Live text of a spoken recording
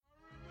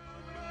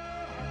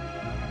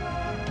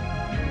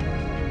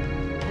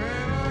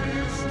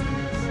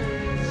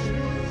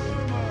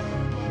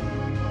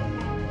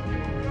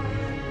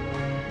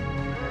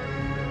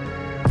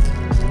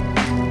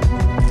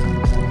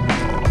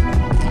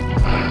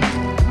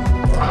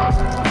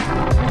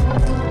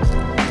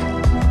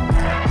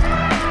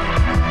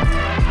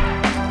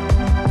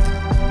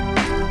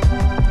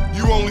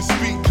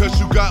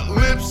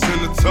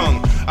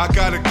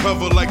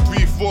cover like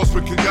 3/4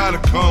 but gotta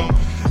come.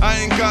 I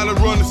ain't gotta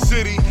run the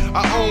city,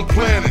 I own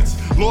planets.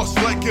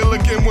 Lost like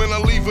Gilligan when I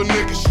leave a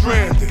nigga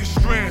stranded.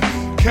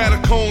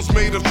 Catacombs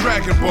made of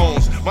dragon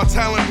bones. My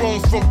talent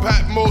roams from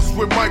Patmos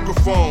with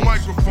microphones.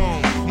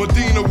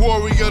 Medina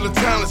warrior, the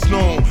talent's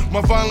known.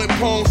 My violent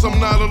poems, I'm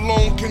not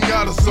alone,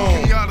 Kenyatta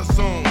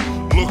zone.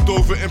 Looked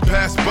over and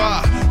passed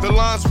by. The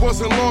lines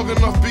wasn't long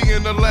enough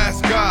being the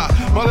last guy.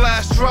 My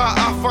last try,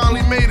 I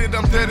finally made it,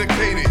 I'm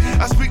dedicated.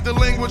 I speak the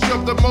language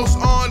of the most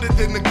honored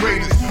and the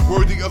greatest.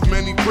 Worthy of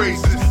many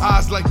praises,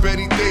 eyes like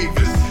Betty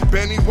Davis.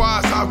 Benny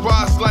Wise, I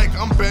rise like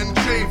I'm Ben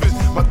Chavis.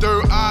 My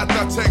third eye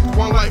detect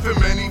one life in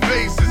many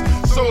faces.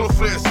 Solar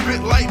flare,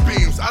 spit light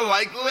beams, I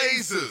like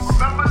lasers.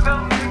 Remember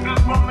them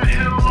niggas from the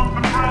hill up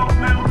in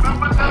Brownsville.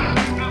 Remember them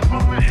niggas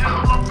from the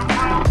hill up in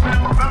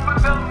Brownsville. Remember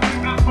them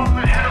niggas from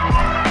the hill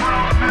up in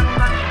Brownsville.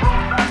 Let's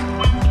roll that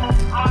swing from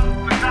us.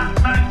 They got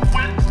night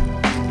wit.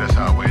 That's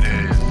how it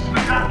is.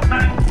 They got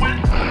night wit.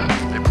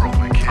 They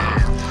Brooklyn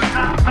kids. They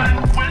got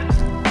night wit.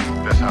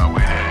 That's how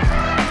it is.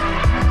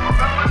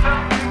 Remember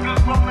them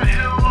niggas from the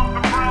hill up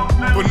in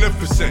Brownsville.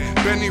 Beneficent,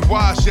 Benny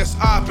Wise, yes,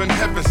 I've been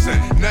heaven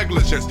sent.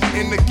 Negligence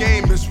in the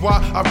game is why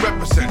I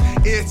represent.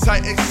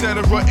 Airtight,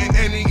 etc. in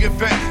any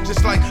event.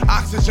 Just like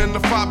oxygen, the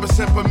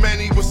 5%, but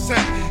many was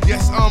sent.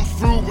 Yes, I'm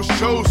through, was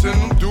chosen.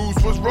 Them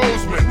dudes was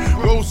Roseman.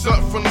 Rose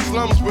up from the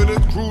slums with a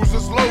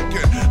cruiser's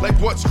Logan. Like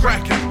what's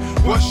cracking,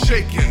 what's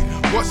shaking,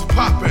 what's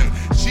popping.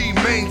 G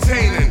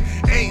maintaining,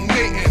 ain't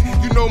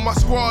nating. You know my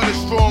squad is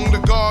strong, the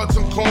guards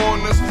and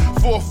corners.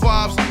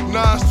 4-5s,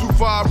 9s,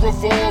 2-5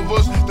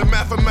 revolvers. The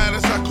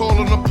mathematics, I call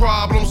them the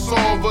problem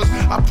solvers.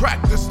 I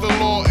practice the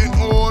law in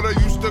order.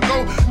 Used to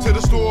go to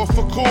the store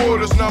for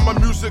quarters. Now my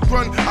music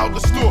run out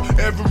the store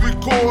every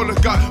quarter.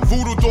 Got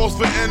voodoo dolls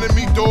for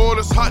enemy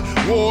daughters. Hot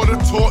water,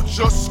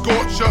 torture,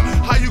 scorcher.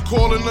 How you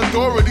calling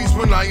authorities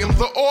when I am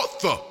the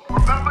author?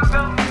 Remember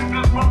them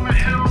niggas from the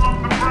hill